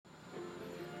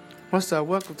What's up?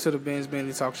 Welcome to the Benz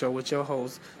Bendy Talk Show with your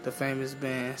host, the famous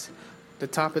Benz. The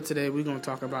topic today we're going to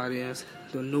talk about is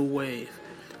the new wave.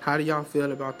 How do y'all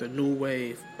feel about the new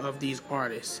wave of these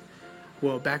artists?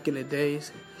 Well, back in the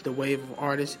days, the wave of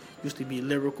artists used to be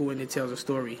lyrical and it tells a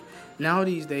story. Now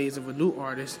these days of a new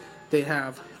artist, they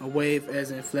have a wave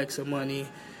as in flex of money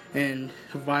and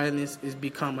violence has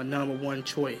become a number one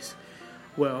choice.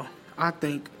 Well, I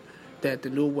think that the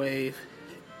new wave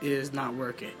is not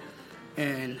working.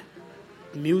 And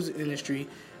the music industry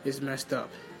is messed up.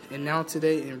 And now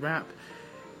today in rap,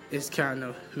 it's kind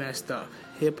of messed up.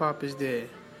 Hip-hop is dead.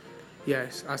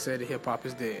 Yes, I said that hip-hop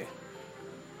is dead.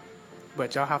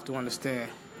 But y'all have to understand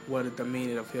what the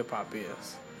meaning of hip-hop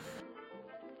is.